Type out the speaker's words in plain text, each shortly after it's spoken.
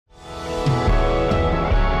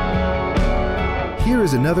Here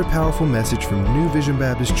is another powerful message from New Vision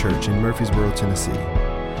Baptist Church in Murfreesboro, Tennessee.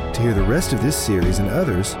 To hear the rest of this series and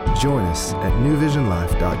others, join us at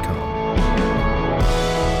newvisionlife.com.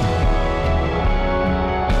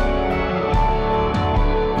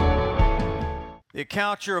 The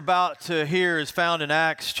account you're about to hear is found in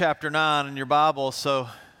Acts chapter 9 in your Bible, so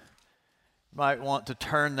you might want to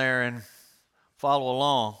turn there and follow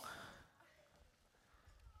along.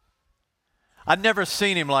 I'd never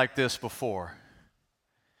seen him like this before.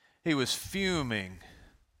 He was fuming,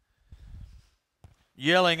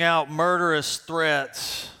 yelling out murderous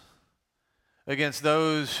threats against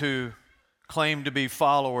those who claimed to be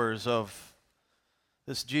followers of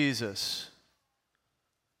this Jesus.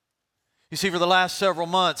 You see, for the last several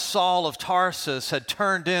months, Saul of Tarsus had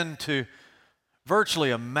turned into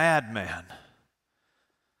virtually a madman.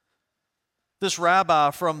 This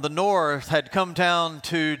rabbi from the north had come down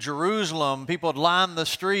to Jerusalem. People had lined the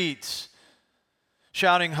streets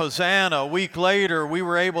shouting Hosanna. A week later, we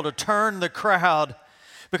were able to turn the crowd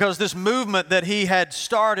because this movement that he had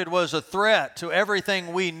started was a threat to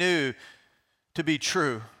everything we knew to be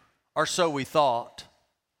true, or so we thought.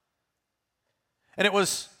 And it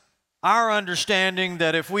was our understanding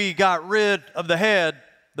that if we got rid of the head,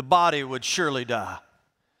 the body would surely die.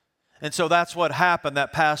 And so that's what happened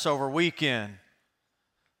that Passover weekend.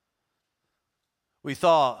 We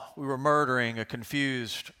thought we were murdering a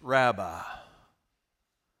confused rabbi.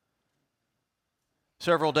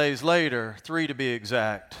 Several days later, 3 to be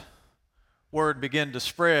exact, word began to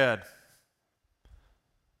spread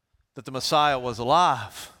that the Messiah was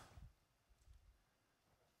alive.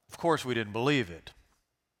 Of course, we didn't believe it.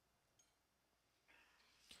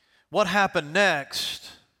 What happened next,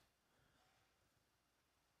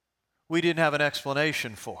 we didn't have an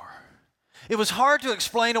explanation for. It was hard to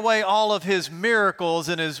explain away all of his miracles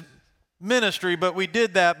and his ministry, but we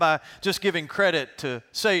did that by just giving credit to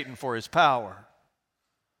Satan for his power.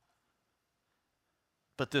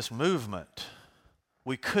 But this movement,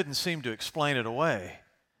 we couldn't seem to explain it away.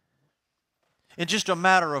 In just a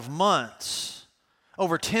matter of months,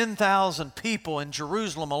 over 10,000 people in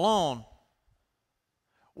Jerusalem alone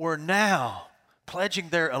were now pledging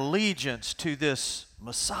their allegiance to this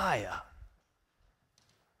Messiah.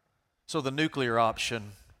 So the nuclear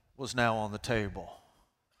option was now on the table.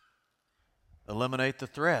 Eliminate the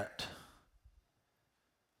threat.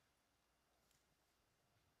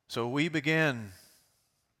 So we began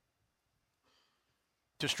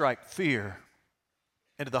to strike fear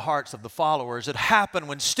into the hearts of the followers. It happened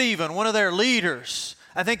when Stephen, one of their leaders,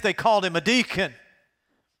 I think they called him a deacon,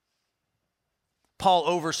 Paul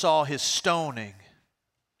oversaw his stoning.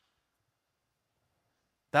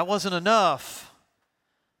 That wasn't enough.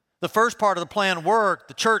 The first part of the plan worked.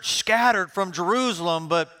 The church scattered from Jerusalem,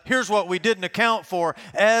 but here's what we didn't account for.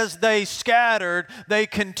 As they scattered, they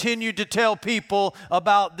continued to tell people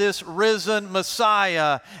about this risen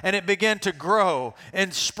Messiah, and it began to grow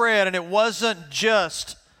and spread, and it wasn't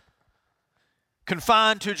just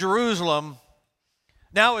confined to Jerusalem.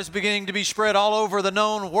 Now it's beginning to be spread all over the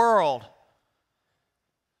known world.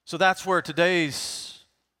 So that's where today's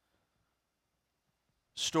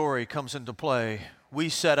story comes into play. We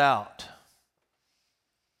set out,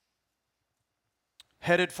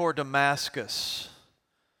 headed for Damascus.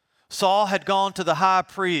 Saul had gone to the high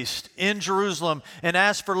priest in Jerusalem and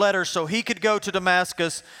asked for letters so he could go to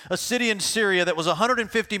Damascus, a city in Syria that was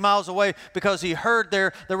 150 miles away, because he heard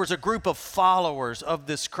there was a group of followers of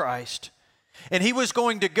this Christ. And he was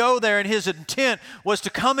going to go there, and his intent was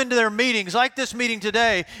to come into their meetings, like this meeting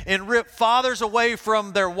today, and rip fathers away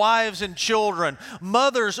from their wives and children,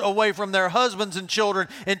 mothers away from their husbands and children,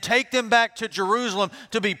 and take them back to Jerusalem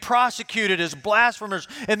to be prosecuted as blasphemers,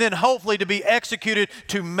 and then hopefully to be executed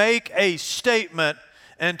to make a statement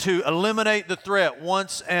and to eliminate the threat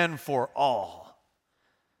once and for all.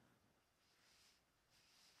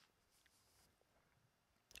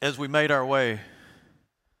 As we made our way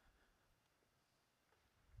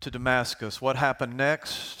to Damascus, what happened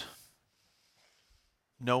next?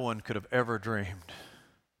 No one could have ever dreamed.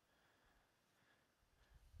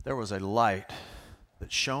 There was a light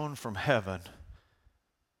that shone from heaven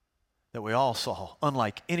that we all saw,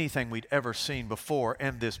 unlike anything we'd ever seen before,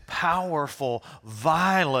 and this powerful,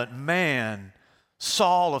 violent man,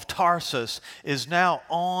 Saul of Tarsus, is now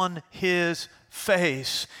on his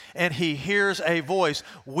face, and he hears a voice.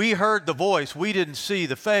 We heard the voice, we didn't see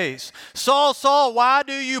the face. Saul, Saul, why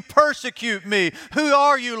do you persecute me? Who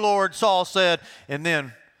are you, Lord? Saul said. And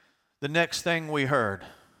then the next thing we heard,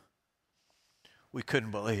 we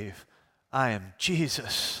couldn't believe. I am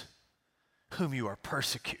Jesus, whom you are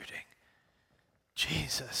persecuting.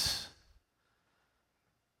 Jesus.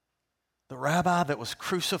 the rabbi that was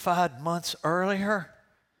crucified months earlier,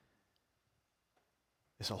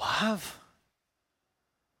 is alive.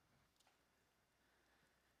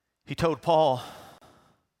 He told Paul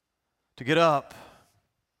to get up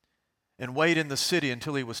and wait in the city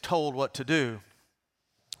until he was told what to do.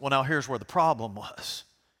 Well, now here's where the problem was.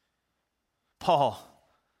 Paul,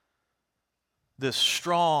 this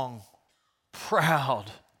strong, proud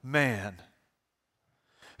man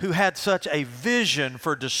who had such a vision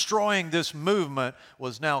for destroying this movement,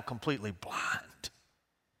 was now completely blind.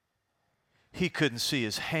 He couldn't see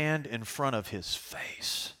his hand in front of his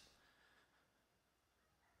face.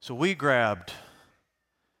 So we grabbed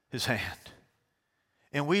his hand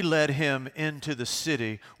and we led him into the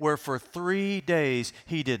city, where for 3 days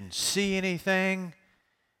he didn't see anything,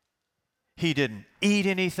 he didn't eat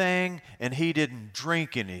anything, and he didn't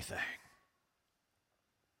drink anything.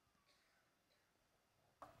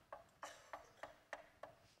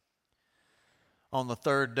 On the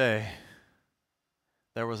 3rd day,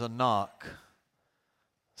 there was a knock,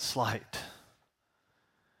 slight,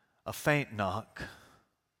 a faint knock.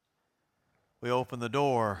 We opened the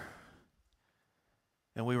door,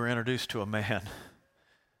 and we were introduced to a man.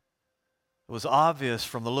 It was obvious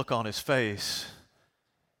from the look on his face,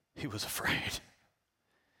 he was afraid.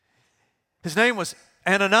 His name was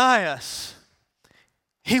Ananias.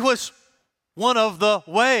 He was one of the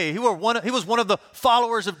way. He was one of the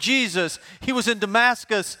followers of Jesus. He was in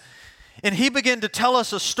Damascus, and he began to tell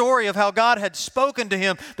us a story of how God had spoken to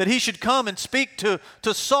him that he should come and speak to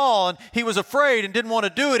Saul, and he was afraid and didn't want to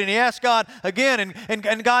do it, and he asked God again,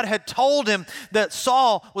 and God had told him that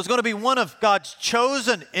Saul was going to be one of God's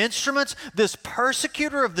chosen instruments. This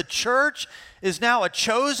persecutor of the church is now a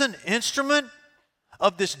chosen instrument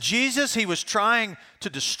of this Jesus he was trying to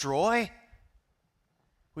destroy.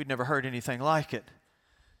 We'd never heard anything like it.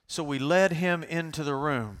 So we led him into the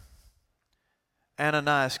room.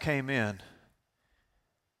 Ananias came in.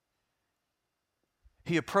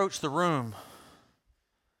 He approached the room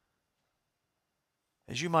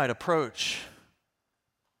as you might approach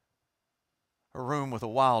a room with a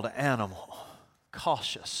wild animal,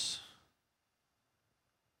 cautious,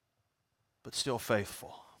 but still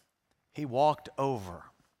faithful. He walked over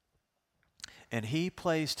and he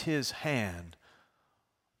placed his hand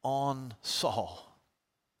on Saul.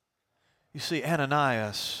 You see,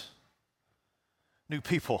 Ananias knew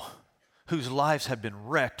people whose lives had been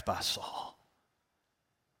wrecked by Saul.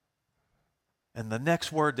 And the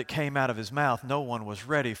next word that came out of his mouth, no one was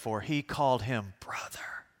ready for. He called him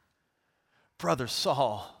brother. Brother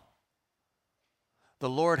Saul, the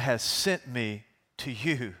Lord has sent me to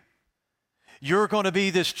you. You're going to be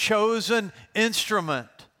this chosen instrument.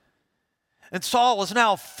 And Saul was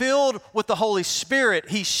now filled with the Holy Spirit.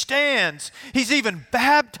 He stands. He's even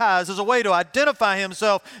baptized as a way to identify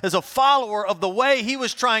himself as a follower of the way he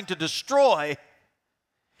was trying to destroy.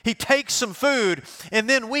 He takes some food, and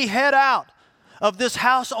then we head out of this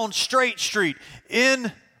house on Straight Street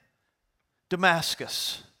in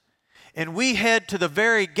Damascus. And we head to the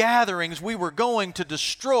very gatherings we were going to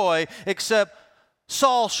destroy, except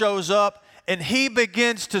Saul shows up and he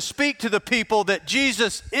begins to speak to the people that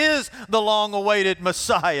Jesus is the long-awaited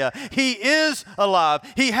Messiah. He is alive.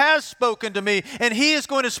 He has spoken to me, and he is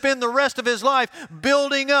going to spend the rest of his life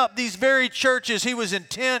building up these very churches he was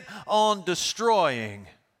intent on destroying.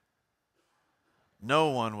 No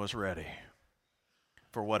one was ready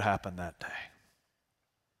for what happened that day.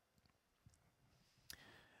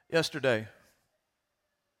 Yesterday,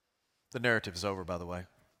 the narrative is over, by the way.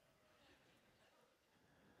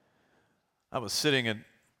 I was sitting at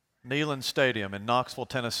Neyland Stadium in Knoxville,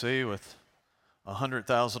 Tennessee with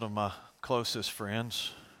 100,000 of my closest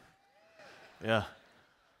friends. Yeah,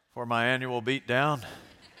 for my annual beatdown.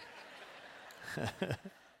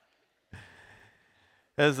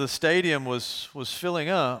 As the stadium was filling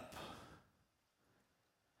up,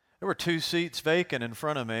 there were 2 seats vacant in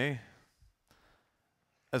front of me.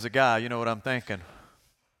 As a guy, you know what I'm thinking.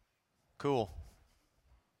 Cool.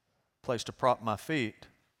 Place to prop my feet.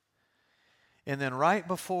 And then right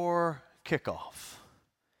before kickoff,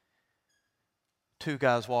 2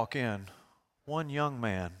 guys walk in. One young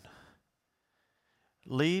man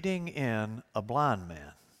leading in a blind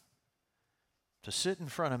man to sit in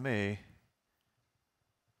front of me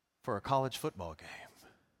for a college football game.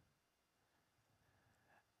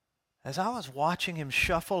 As I was watching him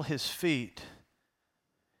shuffle his feet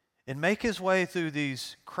and make his way through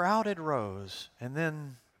these crowded rows and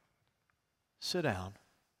then sit down,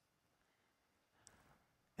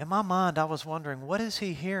 in my mind, I was wondering, what is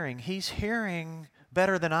he hearing? He's hearing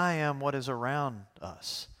better than I am what is around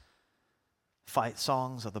us. Fight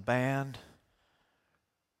songs of the band,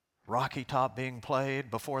 Rocky Top being played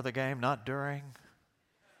before the game, not during.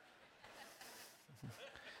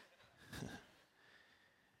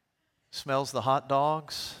 Smells the hot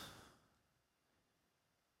dogs.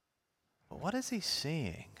 But what is he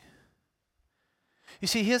seeing? You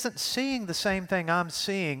see, he isn't seeing the same thing I'm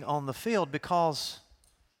seeing on the field because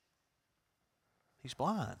he's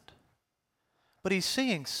blind. But he's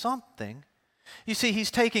seeing something. You see,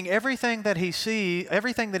 he's taking everything that he sees,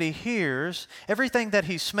 everything that he hears, everything that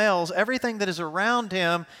he smells, everything that is around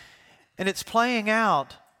him, and it's playing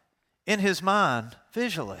out in his mind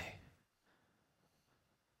visually.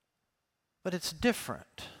 But it's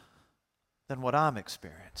different than what I'm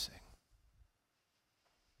experiencing.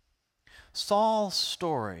 Saul's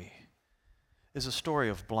story is a story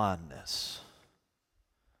of blindness.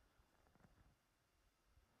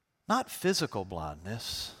 Not physical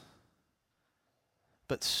blindness,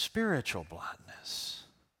 but spiritual blindness.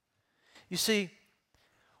 You see,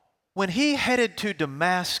 when he headed to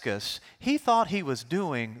Damascus, he thought he was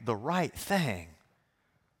doing the right thing.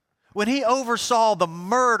 When he oversaw the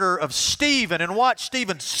murder of Stephen and watched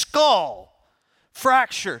Stephen's skull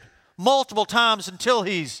fractured multiple times until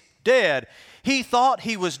he's dead, he thought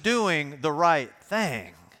he was doing the right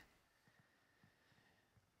thing.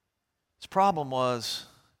 His problem was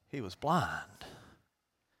he was blind.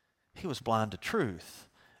 He was blind to truth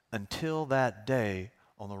until that day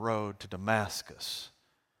on the road to Damascus,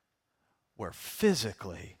 where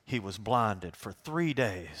physically he was blinded for 3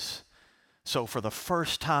 days. So for the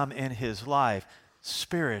first time in his life,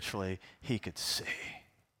 spiritually, he could see.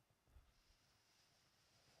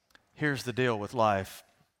 Here's the deal with life.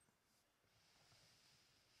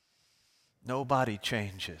 Nobody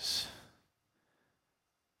changes.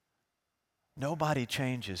 Nobody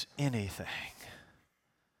changes anything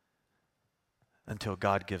until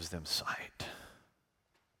God gives them sight.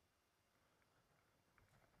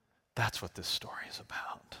 That's what this story is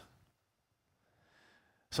about.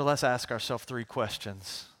 So let's ask ourselves 3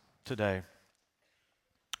 questions today.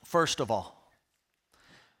 First of all,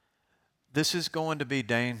 this is going to be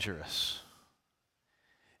dangerous.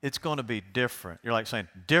 It's going to be different. You're like saying,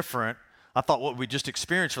 different? I thought what we just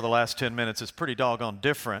experienced for the last 10 minutes is pretty doggone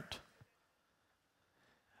different.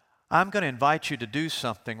 I'm going to invite you to do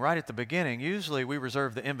something right at the beginning. Usually we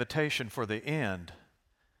reserve the invitation for the end.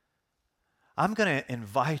 I'm going to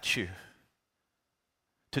invite you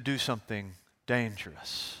to do something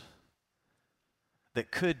dangerous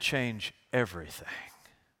that could change everything.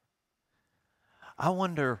 I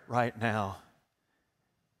wonder right now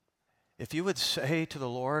if you would say to the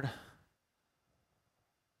Lord,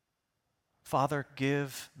 Father,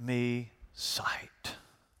 give me sight.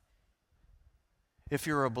 If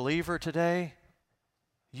you're a believer today,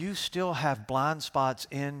 you still have blind spots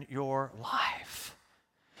in your life.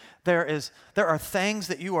 There are things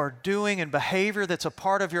that you are doing and behavior that's a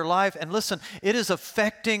part of your life. And listen, it is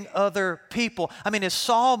affecting other people. I mean, as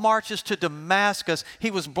Saul marches to Damascus,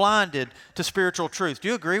 he was blinded to spiritual truth. Do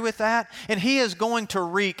you agree with that? And he is going to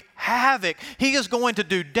wreak havoc. He is going to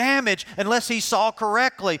do damage unless he saw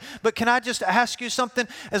correctly. But can I just ask you something?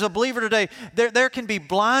 As a believer today, there can be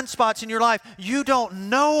blind spots in your life. You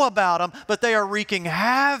don't know about them, but they are wreaking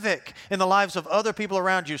havoc in the lives of other people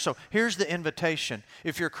around you. So here's the invitation.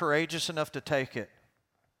 If you're courageous enough to take it,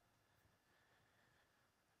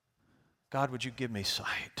 God, would you give me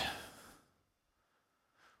sight?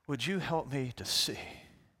 Would you help me to see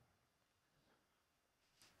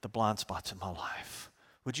the blind spots in my life?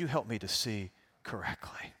 Would you help me to see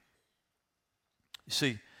correctly? You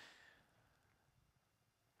see,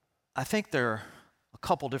 I think there are a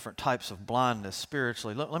couple different types of blindness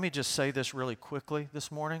spiritually. Let me just say this really quickly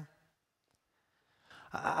this morning.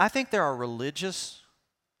 I think there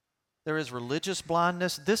is religious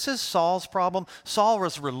blindness. This is Saul's problem. Saul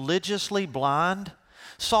was religiously blind.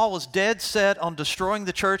 Saul was dead set on destroying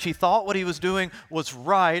the church. He thought what he was doing was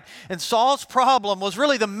right. And Saul's problem was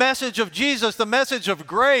really the message of Jesus, the message of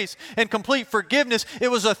grace and complete forgiveness.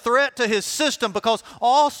 It was a threat to his system because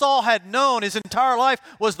all Saul had known his entire life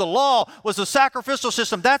was the law, was the sacrificial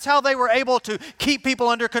system. That's how they were able to keep people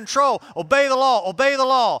under control. Obey the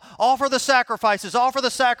law, offer the sacrifices, offer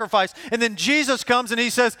the sacrifice. And then Jesus comes and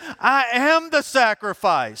he says, I am the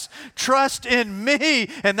sacrifice. Trust in me.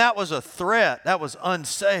 And that was a threat. That was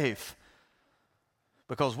unsafe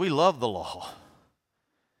because we love the law.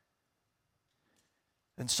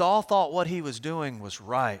 And Saul thought what he was doing was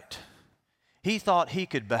right. He thought he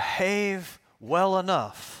could behave well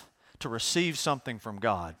enough to receive something from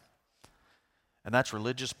God. And that's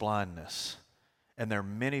religious blindness. And there are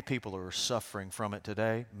many people who are suffering from it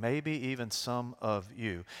today, maybe even some of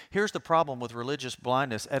you. Here's the problem with religious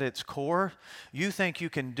blindness. At its core, you think you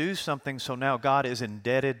can do something, so now God is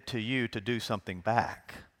indebted to you to do something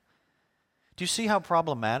back. Do you see how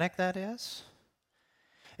problematic that is?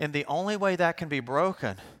 And the only way that can be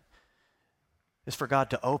broken is for God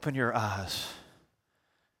to open your eyes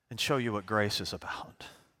and show you what grace is about.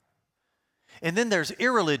 And then there's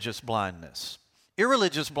irreligious blindness.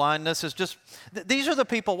 Irreligious blindness is just, these are the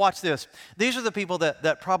people, watch this, these are the people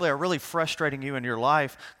that probably are really frustrating you in your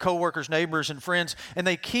life, coworkers, neighbors, and friends, and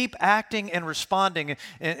they keep acting and responding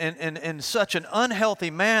in such an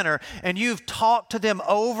unhealthy manner, and you've talked to them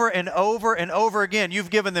over and over and over again.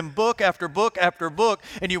 You've given them book after book after book,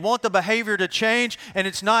 and you want the behavior to change, and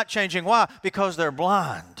it's not changing. Why? Because they're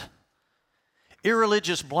blind.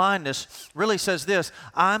 Irreligious blindness really says this: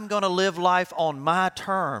 I'm going to live life on my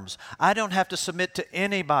terms. I don't have to submit to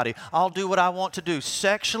anybody. I'll do what I want to do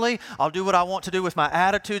sexually. I'll do what I want to do with my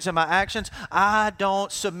attitudes and my actions. I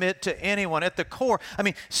don't submit to anyone. At the core,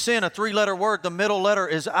 sin, a three-letter word, the middle letter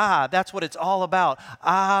is I. That's what it's all about.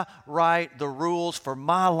 I write the rules for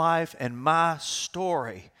my life and my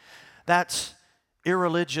story. That's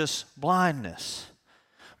irreligious blindness.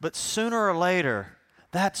 But sooner or later,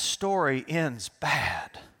 that story ends bad.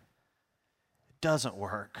 It doesn't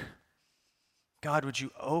work. God, would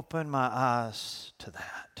you open my eyes to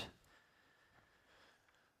that?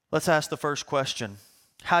 Let's ask the first question.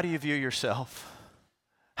 How do you view yourself?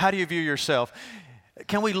 How do you view yourself?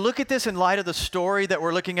 Can we look at this in light of the story that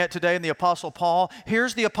we're looking at today in the Apostle Paul?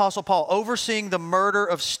 Here's the Apostle Paul overseeing the murder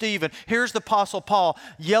of Stephen. Here's the Apostle Paul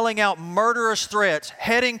yelling out murderous threats,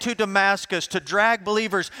 heading to Damascus to drag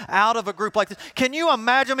believers out of a group like this. Can you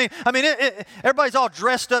imagine me? Everybody's all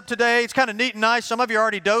dressed up today. It's kind of neat and nice. Some of you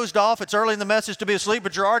already dozed off. It's early in the message to be asleep,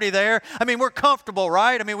 but you're already there. We're comfortable,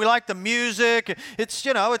 right? We like the music. It's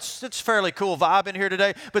fairly cool vibe in here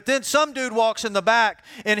today. But then some dude walks in the back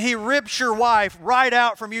and he rips your wife right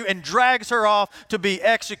out from you and drags her off to be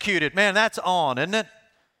executed. Man, that's on, isn't it?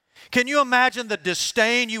 Can you imagine the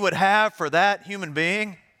disdain you would have for that human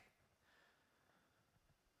being?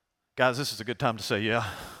 Guys, this is a good time to say yeah.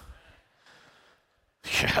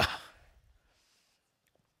 Yeah.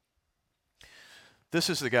 This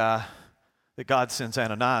is the guy that God sends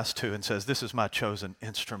Ananias to and says, this is my chosen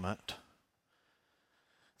instrument.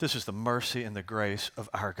 This is the mercy and the grace of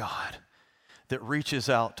our God that reaches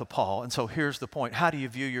out to Paul. And so here's the point. How do you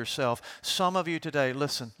view yourself? Some of you today,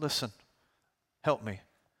 listen, help me.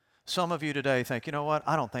 Some of you today think, you know what?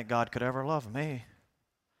 I don't think God could ever love me.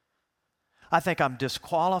 I think I'm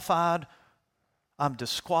disqualified. I'm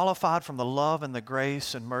disqualified from the love and the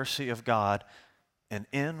grace and mercy of God. And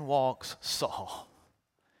in walks Saul.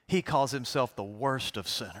 He calls himself the worst of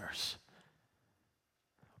sinners.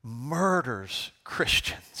 Murders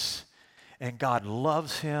Christians. And God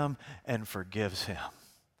loves him and forgives him.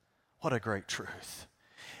 What a great truth.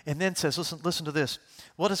 And then says, listen to this.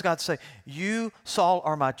 What does God say? You, Saul,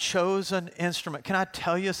 are my chosen instrument. Can I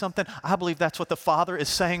tell you something? I believe that's what the Father is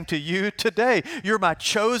saying to you today. You're my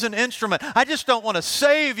chosen instrument. I just don't want to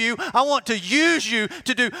save you. I want to use you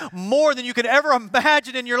to do more than you could ever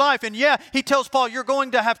imagine in your life. And yeah, he tells Paul, you're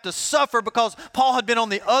going to have to suffer, because Paul had been on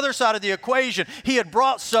the other side of the equation. He had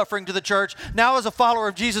brought suffering to the church. Now, as a follower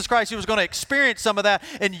of Jesus Christ, he was going to experience some of that.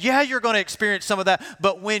 And yeah, you're going to experience some of that.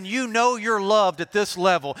 But when you know you're loved at this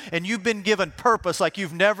level and you've been given purpose like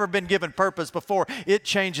you've never been given purpose before, it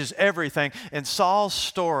changes everything. And Saul's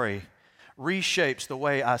story reshapes the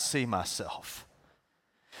way I see myself.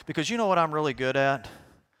 Because you know what I'm really good at?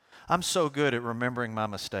 I'm so good at remembering my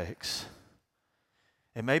mistakes.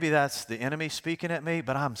 And maybe that's the enemy speaking at me,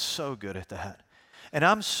 but I'm so good at that. And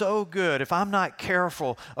I'm so good, if I'm not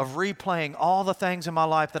careful, of replaying all the things in my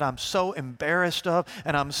life that I'm so embarrassed of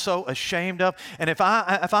and I'm so ashamed of. And if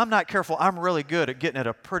I'm not careful, I'm really good at getting at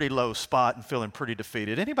a pretty low spot and feeling pretty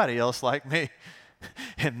defeated. Anybody else like me?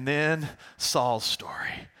 And then Saul's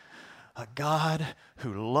story. A God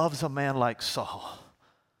who loves a man like Saul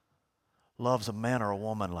loves a man or a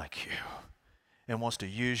woman like you and wants to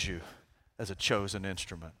use you as a chosen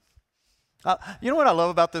instrument. You know what I love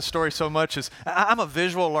about this story so much is I'm a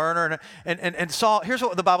visual learner, and Saul, here's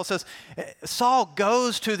what the Bible says. Saul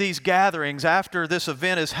goes to these gatherings after this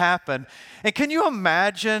event has happened, and can you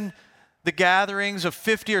imagine the gatherings of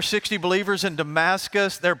 50 or 60 believers in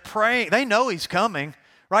Damascus? They're praying. They know he's coming,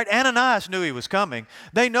 right? Ananias knew he was coming.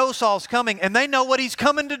 They know Saul's coming, and they know what he's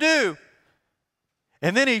coming to do.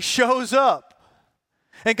 And then he shows up,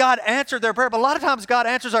 and God answered their prayer. But a lot of times God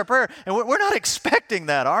answers our prayer, and we're not expecting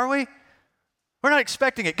that, are we? We're not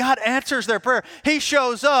expecting it. God answers their prayer. He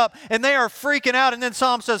shows up, and they are freaking out. And then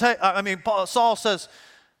Saul says, hey,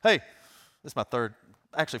 this is my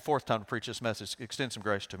fourth time to preach this message. Extend some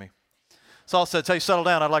grace to me. Saul says, hey, settle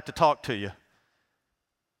down. I'd like to talk to you.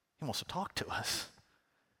 He wants to talk to us.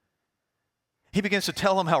 He begins to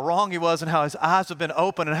tell them how wrong he was and how his eyes have been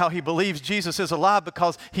opened and how he believes Jesus is alive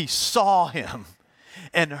because he saw him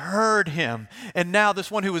and heard him. And now this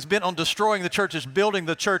one who was bent on destroying the church is building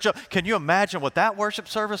the church up. Can you imagine what that worship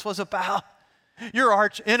service was about? Your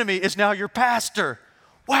arch enemy is now your pastor.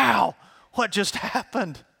 Wow, what just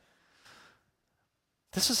happened?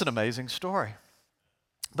 This is an amazing story.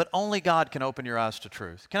 But only God can open your eyes to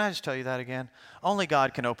truth. Can I just tell you that again? Only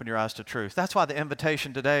God can open your eyes to truth. That's why the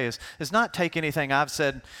invitation today is not take anything I've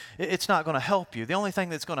said. It's not going to help you. The only thing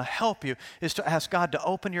that's going to help you is to ask God to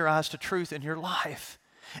open your eyes to truth in your life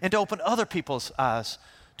and to open other people's eyes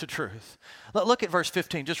to truth. Look at verse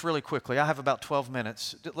 15 just really quickly. I have about 12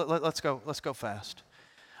 minutes. Let's go fast.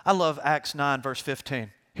 I love Acts 9, verse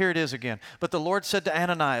 15. Here it is again. But the Lord said to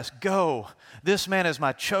Ananias, go, this man is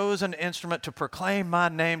my chosen instrument to proclaim my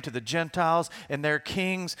name to the Gentiles and their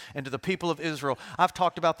kings and to the people of Israel. I've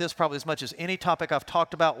talked about this probably as much as any topic I've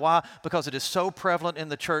talked about. Why? Because it is so prevalent in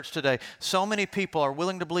the church today. So many people are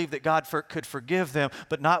willing to believe that God could forgive them,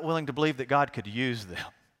 but not willing to believe that God could use them.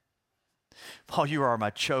 Paul, you are my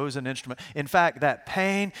chosen instrument. In fact, that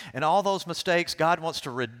pain and all those mistakes, God wants to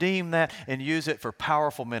redeem that and use it for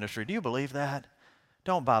powerful ministry. Do you believe that?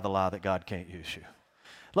 Don't buy the lie that God can't use you.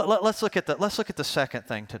 Let's look at the second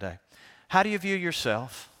thing today. How do you view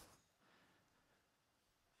yourself?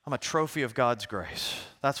 I'm a trophy of God's grace.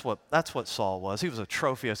 That's what Saul was. He was a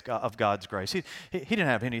trophy of God's grace. He didn't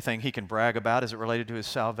have anything he can brag about as it related to his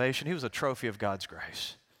salvation. He was a trophy of God's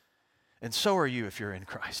grace. And so are you if you're in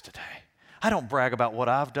Christ today. I don't brag about what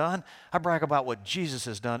I've done. I brag about what Jesus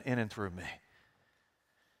has done in and through me.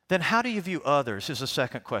 Then how do you view others is the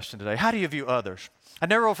second question today. How do you view others? I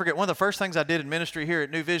never will forget, one of the first things I did in ministry here at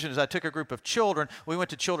New Vision is I took a group of children. We went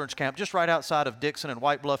to children's camp just right outside of Dixon and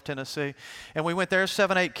White Bluff, Tennessee. And we went there,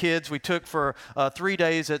 7, 8 kids. We took for 3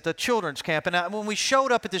 days at the children's camp. And when we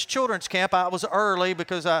showed up at this children's camp, I was early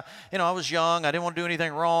because I was young. I didn't want to do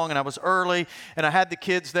anything wrong, and I was early. And I had the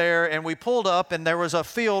kids there, and we pulled up, and there was a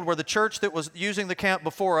field where the church that was using the camp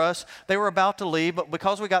before us, they were about to leave. But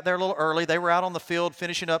because we got there a little early, they were out on the field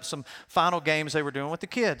finishing up some final games they were doing with the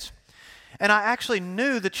kids. And I actually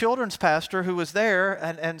knew the children's pastor who was there,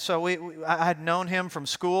 and so I had known him from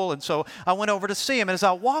school, and so I went over to see him. And as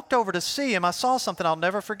I walked over to see him, I saw something I'll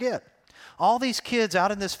never forget. All these kids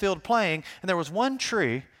out in this field playing, and there was one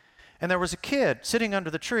tree, and there was a kid sitting under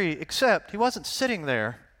the tree, except he wasn't sitting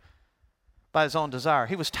there by his own desire.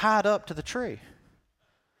 He was tied up to the tree.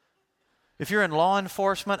 If you're in law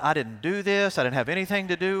enforcement, I didn't do this. I didn't have anything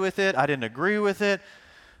to do with it. I didn't agree with it.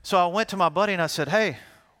 So I went to my buddy and I said, hey,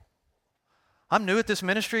 I'm new at this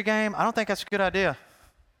ministry game. I don't think that's a good idea.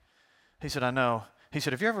 He said, I know. He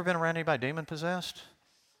said, have you ever been around anybody demon-possessed?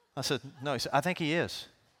 I said, no. He said, I think he is.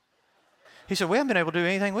 He said, we haven't been able to do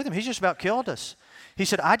anything with him. He's just about killed us. He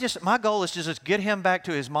said, my goal is to just get him back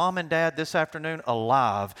to his mom and dad this afternoon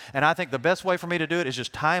alive. And I think the best way for me to do it is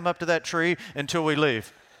just tie him up to that tree until we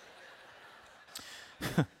leave.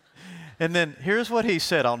 And then here's what he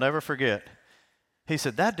said, I'll never forget. He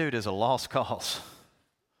said, that dude is a lost cause.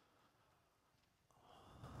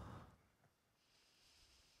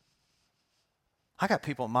 I got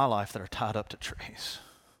people in my life that are tied up to trees.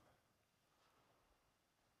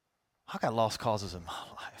 I got lost causes in my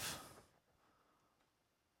life.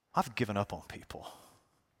 I've given up on people.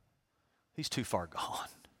 He's too far gone.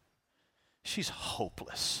 She's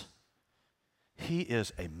hopeless. He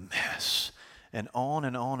is a mess. And on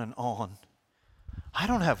and on and on. I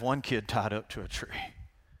don't have one kid tied up to a tree.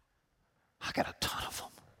 I got a ton of them.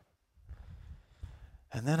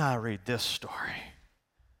 And then I read this story.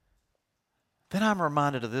 Then I'm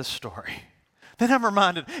reminded of this story. Then I'm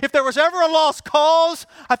reminded, if there was ever a lost cause,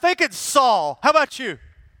 I think it's Saul. How about you?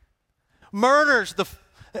 Murders,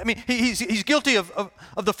 he's guilty of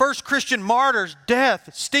the first Christian martyr's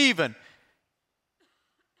death, Stephen.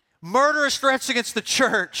 Murderous threats against the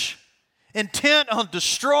church, intent on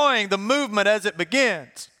destroying the movement as it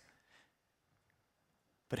begins.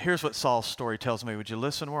 But here's what Saul's story tells me. Would you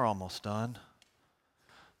listen? We're almost done.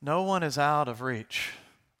 No one is out of reach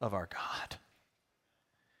of our God.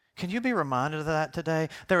 Can you be reminded of that today?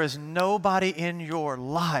 There is nobody in your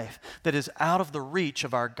life that is out of the reach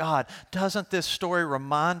of our God. Doesn't this story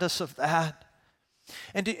remind us of that?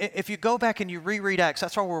 And if you go back and you reread Acts,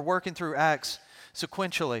 that's why we're working through Acts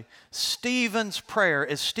sequentially. Stephen's prayer,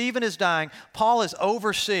 as Stephen is dying, Paul is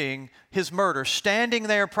overseeing his murder, standing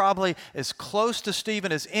there probably as close to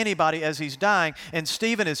Stephen as anybody as he's dying, and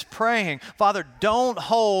Stephen is praying, Father, don't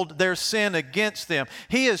hold their sin against them.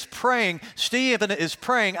 He is praying, Stephen is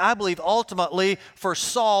praying, I believe, ultimately for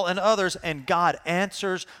Saul and others, and God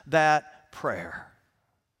answers that prayer.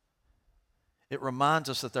 It reminds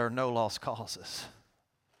us that there are no lost causes.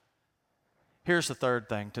 Here's the third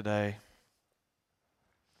thing today,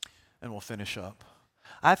 and we'll finish up.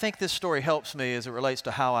 I think this story helps me as it relates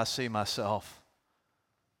to how I see myself.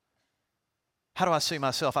 How do I see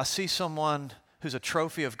myself? I see someone who's a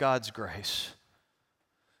trophy of God's grace.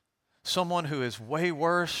 Someone who is way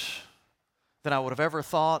worse than I would have ever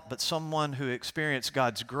thought, but someone who experienced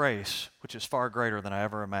God's grace, which is far greater than I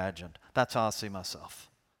ever imagined. That's how I see myself.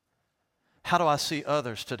 How do I see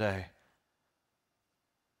others today?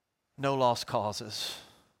 No lost causes.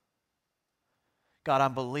 God,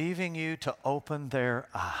 I'm believing you to open their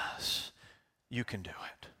eyes. You can do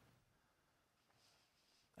it.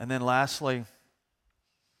 And then lastly,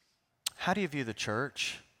 how do you view the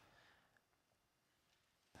church?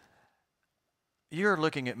 You're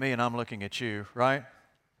looking at me and I'm looking at you, right?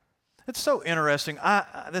 It's so interesting.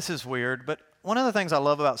 This is weird, but one of the things I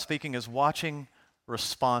love about speaking is watching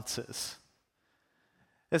responses.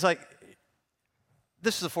 It's like,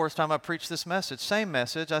 this is the fourth time I preached this message. Same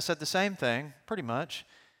message. I said the same thing, pretty much.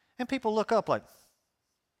 And people look up like,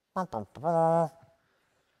 what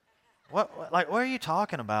are you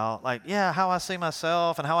talking about? Like, yeah, how I see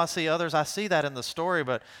myself and how I see others. I see that in the story,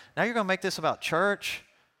 but now you're going to make this about church?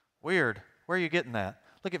 Weird. Where are you getting that?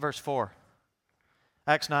 Look at verse 4.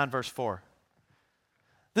 Acts 9, verse 4.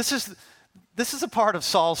 This is a part of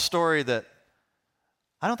Saul's story that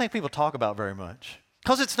I don't think people talk about very much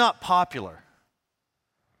because it's not popular.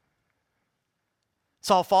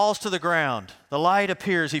 Saul falls to the ground. The light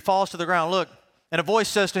appears. He falls to the ground. Look, and a voice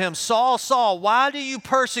says to him, Saul, Saul, why do you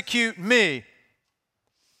persecute me?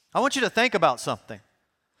 I want you to think about something.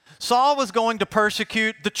 Saul was going to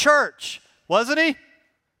persecute the church, wasn't he?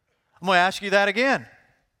 I'm going to ask you that again.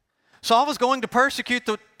 Saul was going to persecute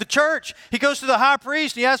the church. He goes to the high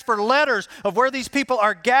priest and he asks for letters of where these people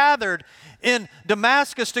are gathered in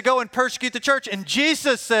Damascus to go and persecute the church. And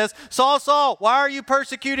Jesus says, Saul, Saul, why are you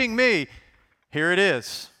persecuting me? Here it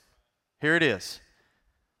is. Here it is.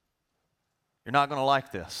 You're not going to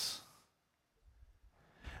like this.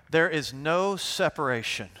 There is no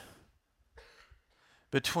separation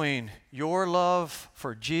between your love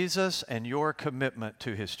for Jesus and your commitment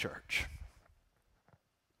to His church.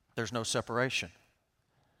 There's no separation.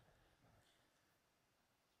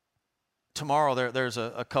 Tomorrow there's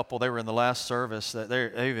a couple, they were in the last service, that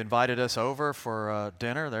they've invited us over for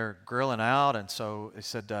dinner. They're grilling out, and so they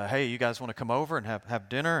said, hey, you guys want to come over and have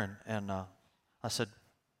dinner? And I said,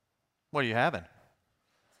 what are you having?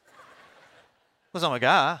 Because I'm a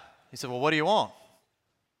guy. He said, well, what do you want?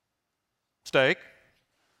 Steak.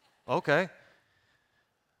 Okay.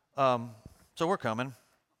 So we're coming.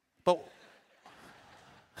 But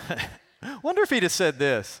wonder if he'd have said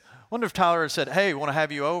this. Wonder if Tyler had said, hey, want to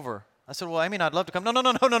have you over. I said, well, Amy, I'd love to come. No,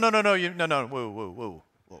 whoa.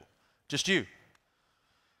 Just you.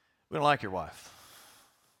 We don't like your wife.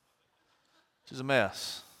 She's a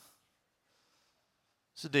mess.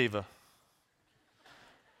 She's a diva.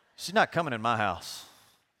 She's not coming in my house.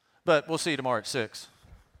 But we'll see you tomorrow at 6.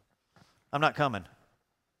 I'm not coming.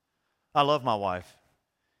 I love my wife.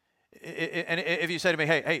 And if you say to me,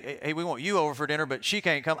 hey, we want you over for dinner, but she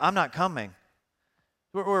can't come, I'm not coming.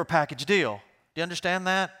 We're a package deal. Do you understand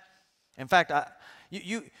that? In fact,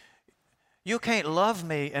 you can't love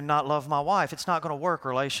me and not love my wife. It's not going to work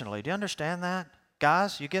relationally. Do you understand that?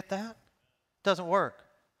 Guys, you get that? It doesn't work.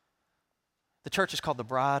 The church is called the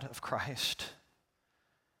bride of Christ.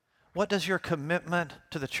 What does your commitment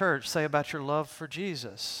to the church say about your love for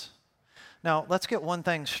Jesus? Now, let's get one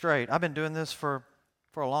thing straight. I've been doing this for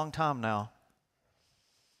a long time now.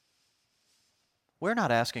 We're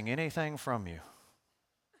not asking anything from you.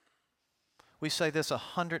 We say this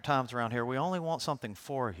 100 times around here. We only want something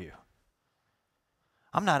for you.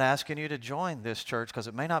 I'm not asking you to join this church because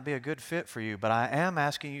it may not be a good fit for you, but I am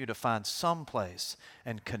asking you to find some place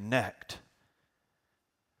and connect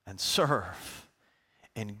and serve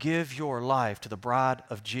and give your life to the bride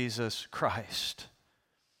of Jesus Christ.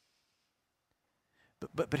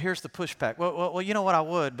 But here's the pushback. Well, you know what, I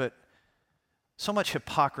would, but so much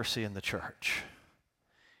hypocrisy in the church.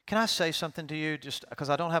 Can I say something to you just because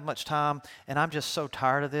I don't have much time and I'm just so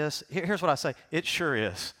tired of this? Here's what I say. It sure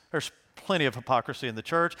is. There's plenty of hypocrisy in the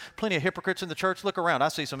church, plenty of hypocrites in the church. Look around. I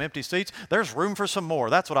see some empty seats. There's room for some more.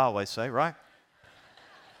 That's what I always say, right?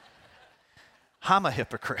 I'm a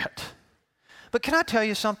hypocrite. But can I tell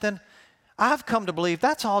you something? I've come to believe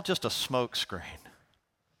that's all just a smokescreen,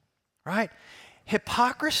 right?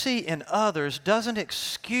 Hypocrisy in others doesn't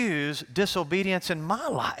excuse disobedience in my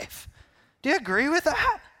life. Do you agree with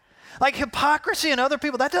that? Like hypocrisy in other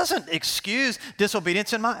people, that doesn't excuse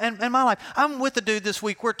disobedience in my life. I'm with the dude this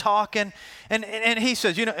week, we're talking, and he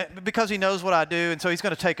says, because he knows what I do, and so he's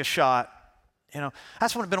going to take a shot.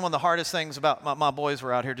 That's been one of the hardest things about my boys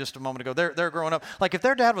were out here just a moment ago. They're growing up. Like if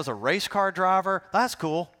their dad was a race car driver, that's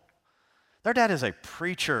cool. Their dad is a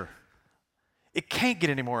preacher. It can't get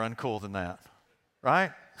any more uncool than that,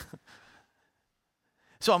 right?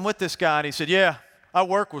 So I'm with this guy, and he said, yeah, I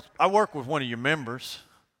work with one of your members.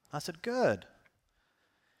 I said, good.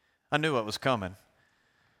 I knew what was coming.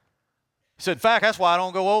 He said, in fact, that's why I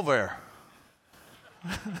don't go over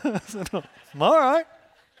there. I said, all right.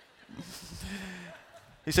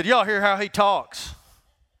 He said, y'all hear how he talks?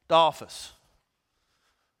 The office.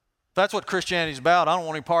 That's what Christianity's about. I don't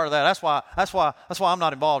want any part of that. That's why I'm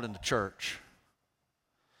not involved in the church.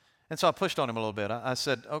 And so I pushed on him a little bit. I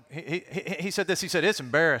said, oh, he said this. He said, it's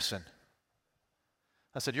embarrassing.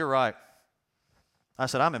 I said, you're right. I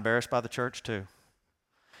said, I'm embarrassed by the church too.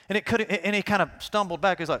 And he kind of stumbled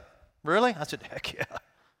back. He's like, really? I said, heck yeah. I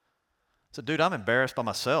said, dude, I'm embarrassed by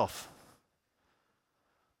myself.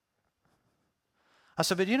 I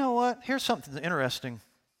said, but you know what? Here's something interesting.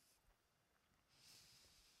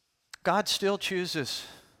 God still chooses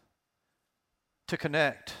to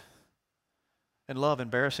connect and love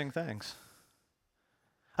embarrassing things.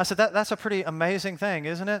 I said, that's a pretty amazing thing,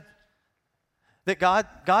 isn't it? That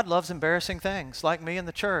God loves embarrassing things, like me in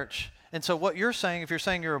the church. And so what you're saying, if you're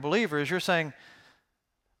saying you're a believer, is you're saying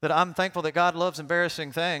that I'm thankful that God loves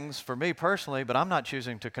embarrassing things for me personally, but I'm not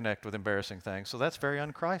choosing to connect with embarrassing things. So that's very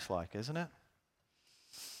un-Christ-like, isn't it?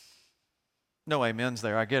 No amens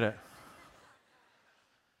there, I get it.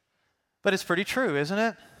 But it's pretty true, isn't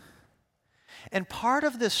it? And part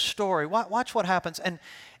of this story, watch what happens. And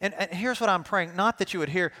here's what I'm praying. Not that you would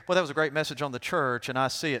hear, well, that was a great message on the church and I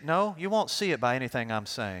see it. No, you won't see it by anything I'm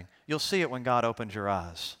saying. You'll see it when God opens your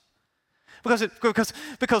eyes.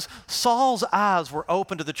 Because Saul's eyes were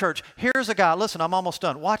open to the church. Here's a guy, listen, I'm almost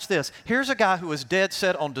done. Watch this. Here's a guy who was dead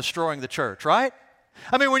set on destroying the church, right?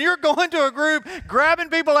 I mean, when you're going to a group, grabbing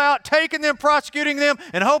people out, taking them, prosecuting them,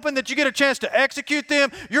 and hoping that you get a chance to execute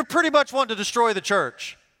them, you're pretty much wanting to destroy the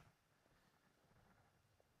church.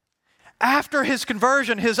 After his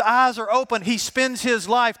conversion, his eyes are open. He spends his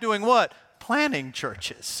life doing what? Planning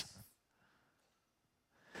churches.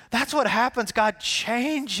 That's what happens. God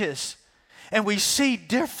changes. And we see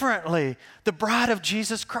differently the bride of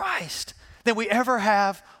Jesus Christ than we ever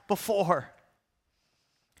have before.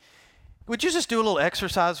 Would you just do a little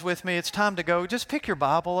exercise with me? It's time to go. Just pick your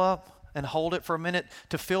Bible up and hold it for a minute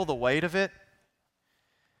to feel the weight of it.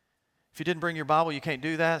 If you didn't bring your Bible, you can't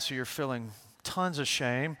do that, so you're feeling tons of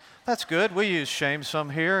shame. That's good. We use shame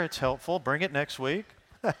some here. It's helpful. Bring it next week.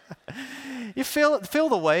 You feel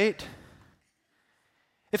the weight.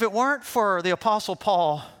 If it weren't for the Apostle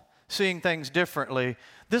Paul seeing things differently,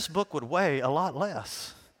 this book would weigh a lot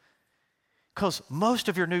less. Because most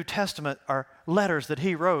of your New Testament are letters that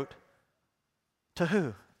he wrote to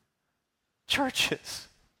who? Churches.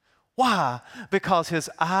 Why? Because his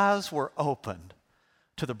eyes were opened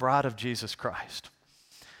to the bride of Jesus Christ.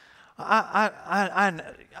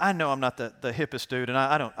 I know I'm not the hippest dude, and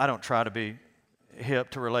I don't try to be hip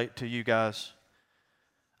to relate to you guys.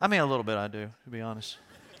 I mean, a little bit I do, to be honest.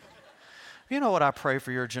 You know what I pray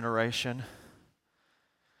for your generation?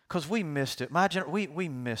 Because we missed it. We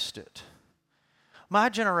missed it. My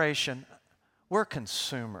generation, we're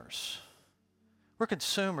consumers. We're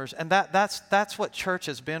consumers, and that's what church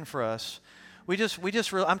has been for us.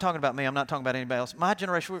 I'm talking about me. I'm not talking about anybody else. My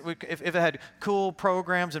generation, if it had cool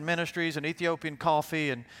programs and ministries and Ethiopian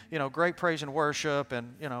coffee and great praise and worship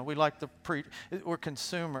and we like the we're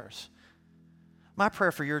consumers. My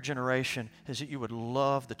prayer for your generation is that you would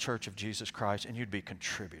love the Church of Jesus Christ and you'd be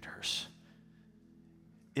contributors.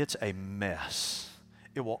 It's a mess.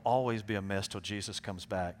 It will always be a mess till Jesus comes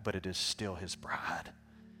back, but it is still His bride.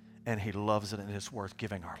 And He loves it and it's worth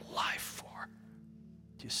giving our life for.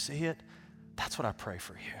 Do you see it? That's what I pray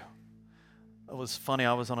for you. It was funny,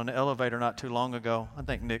 I was on an elevator not too long ago. I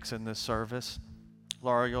think Nick's in this service.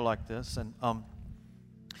 Laura, you'll like this. And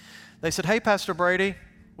they said, hey, Pastor Brady,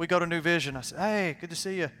 we go to New Vision. I said, hey, good to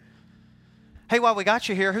see you. Hey, while we got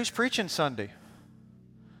you here, who's preaching Sunday?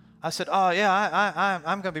 I said, oh, yeah,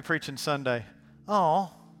 I'm going to be preaching Sunday.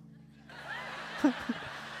 Oh.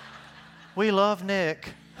 We love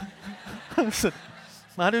Nick. I said,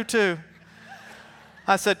 I do too.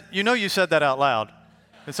 I said, you said that out loud.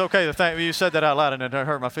 It's okay to thank you said that out loud and it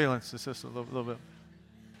hurt my feelings. It's just a little bit.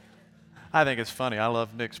 I think it's funny. I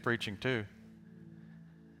love Nick's preaching too.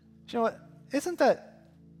 You know what? Isn't that,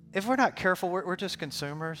 if we're not careful, we're just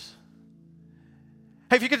consumers.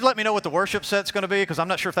 Hey, if you could let me know what the worship set's going to be, because I'm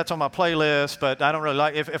not sure if that's on my playlist, but I don't really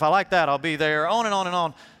like, if I like that, I'll be there, on and on and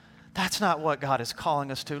on. That's not what God is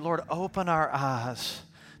calling us to. Lord, open our eyes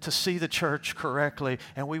to see the church correctly,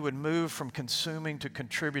 and we would move from consuming to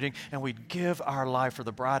contributing, and we'd give our life for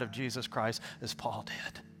the bride of Jesus Christ as Paul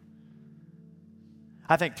did.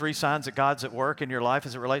 I think 3 signs that God's at work in your life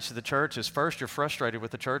as it relates to the church is, first, you're frustrated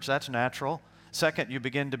with the church. That's natural. Second, you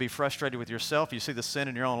begin to be frustrated with yourself. You see the sin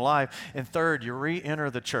in your own life. And third, you re-enter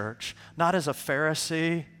the church, not as a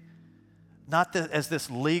Pharisee, not as this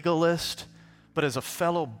legalist, but as a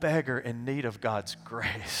fellow beggar in need of God's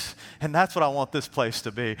grace. And that's what I want this place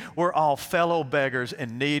to be. We're all fellow beggars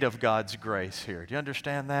in need of God's grace here. Do you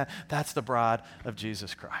understand that? That's the bride of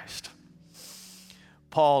Jesus Christ.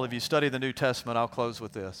 Paul, if you study the New Testament, I'll close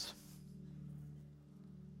with this.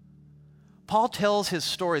 Paul tells his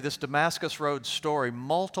story, this Damascus Road story,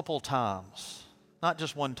 multiple times, not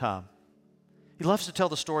just one time. He loves to tell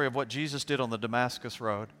the story of what Jesus did on the Damascus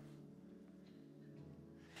Road.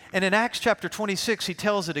 And in Acts chapter 26, he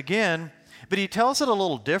tells it again, but he tells it a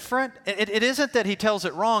little different. It isn't that he tells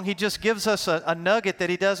it wrong. He just gives us a nugget that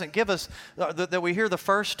he doesn't give us, that we hear the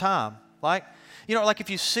first time. Like if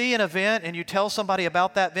you see an event and you tell somebody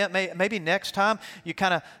about that event, maybe next time you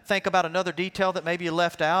kind of think about another detail that maybe you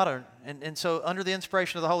left out. And so under the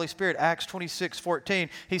inspiration of the Holy Spirit, Acts 26:14,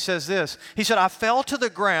 he says this. He said, I fell to the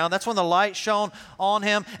ground. That's when the light shone on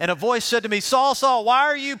him. And a voice said to me, Saul, Saul, why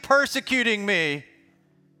are you persecuting me?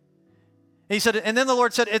 He said, and then the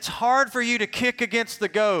Lord said, it's hard for you to kick against the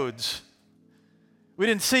goads. We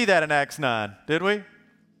didn't see that in Acts 9, did we?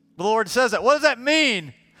 The Lord says that. What does that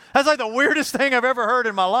mean? That's like the weirdest thing I've ever heard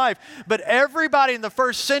in my life. But everybody in the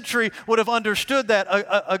first century would have understood that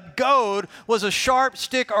a goad was a sharp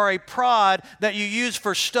stick or a prod that you use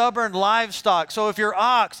for stubborn livestock. So if your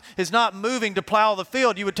ox is not moving to plow the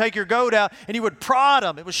field, you would take your goad out and you would prod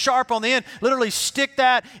them. It was sharp on the end. Literally stick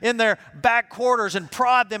that in their back quarters and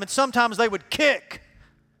prod them. And sometimes they would kick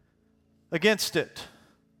against it.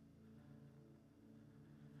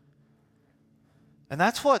 And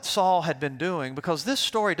that's what Saul had been doing, because this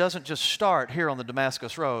story doesn't just start here on the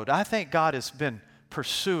Damascus Road. I think God has been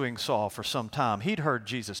pursuing Saul for some time. He'd heard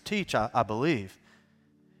Jesus teach, I believe.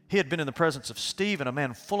 He had been in the presence of Stephen, a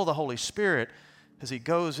man full of the Holy Spirit, as he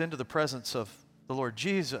goes into the presence of the Lord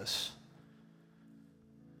Jesus.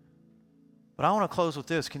 But I want to close with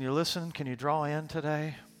this. Can you listen? Can you draw in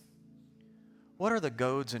today? What are the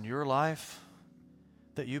goads in your life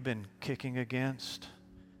that you've been kicking against?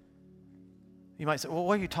 You might say, well,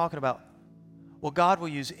 what are you talking about? Well, God will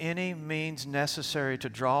use any means necessary to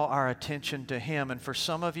draw our attention to Him. And for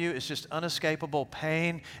some of you, it's just unescapable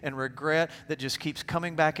pain and regret that just keeps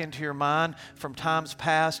coming back into your mind from times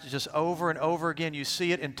past, just over and over again. You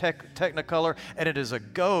see it in Technicolor, and it is a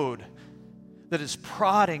goad that is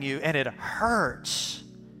prodding you, and it hurts.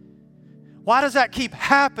 Why does that keep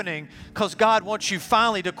happening? Because God wants you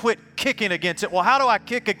finally to quit kicking against it. Well, how do I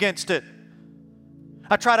kick against it?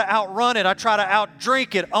 I try to outrun it. I try to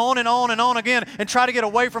outdrink it on and on and on again and try to get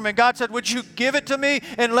away from it. God said, would you give it to me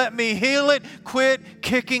and let me heal it? Quit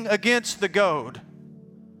kicking against the goad.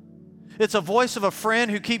 It's a voice of a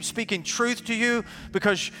friend who keeps speaking truth to you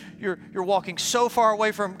because you're walking so far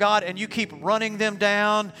away from God, and you keep running them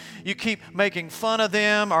down. You keep making fun of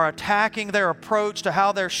them or attacking their approach to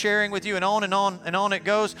how they're sharing with you, and on and on and on it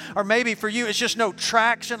goes. Or maybe for you, it's just no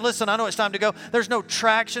traction. Listen, I know it's time to go. There's no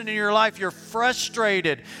traction in your life. You're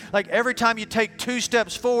frustrated. Like every time you take 2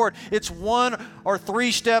 steps forward, it's 1 or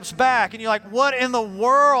 3 steps back. And you're like, what in the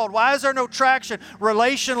world? Why is there no traction?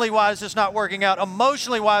 Relationally, why is this not working out?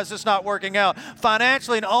 Emotionally, why is this not working out?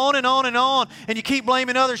 Financially, and on and on and on. And you keep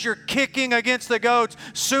blaming others. You're kicking against the goats.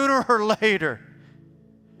 Sooner or later,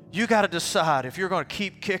 you got to decide if you're going to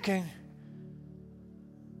keep kicking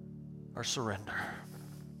or surrender.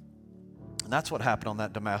 And that's what happened on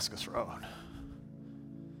that Damascus Road.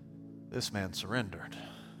 This man surrendered,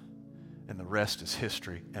 and the rest is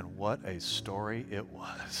history. And what a story it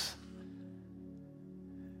was.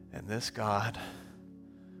 And this God,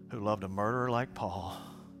 who loved a murderer like Paul,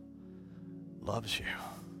 loves you.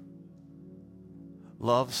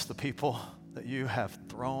 Loves the people that you have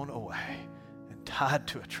thrown away and tied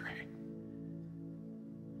to a tree.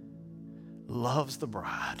 Loves the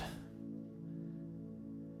bride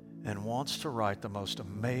and wants to write the most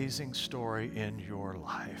amazing story in your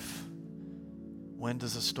life. When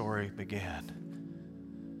does the story begin?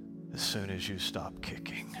 As soon as you stop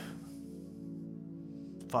kicking.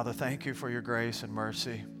 Father, thank you for your grace and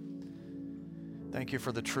mercy. Thank you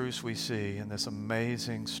for the truths we see in this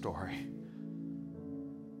amazing story.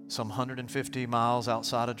 Some 150 miles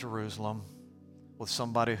outside of Jerusalem, with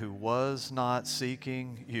somebody who was not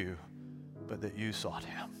seeking you, but that you sought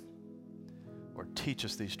him. Lord, teach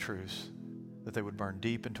us these truths, that they would burn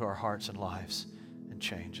deep into our hearts and lives and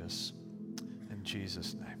change us. In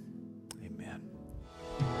Jesus' name, amen.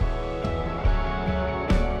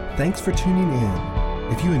 Thanks for tuning in.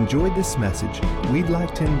 If you enjoyed this message, we'd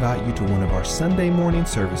like to invite you to one of our Sunday morning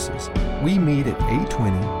services. We meet at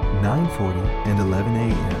 8:20, 9:40, and 11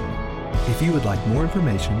 a.m. If you would like more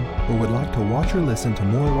information or would like to watch or listen to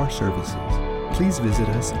more of our services, please visit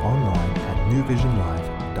us online at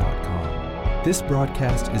newvisionlive.com. This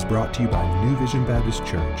broadcast is brought to you by New Vision Baptist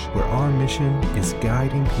Church, where our mission is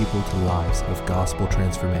guiding people to lives of gospel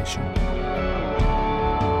transformation.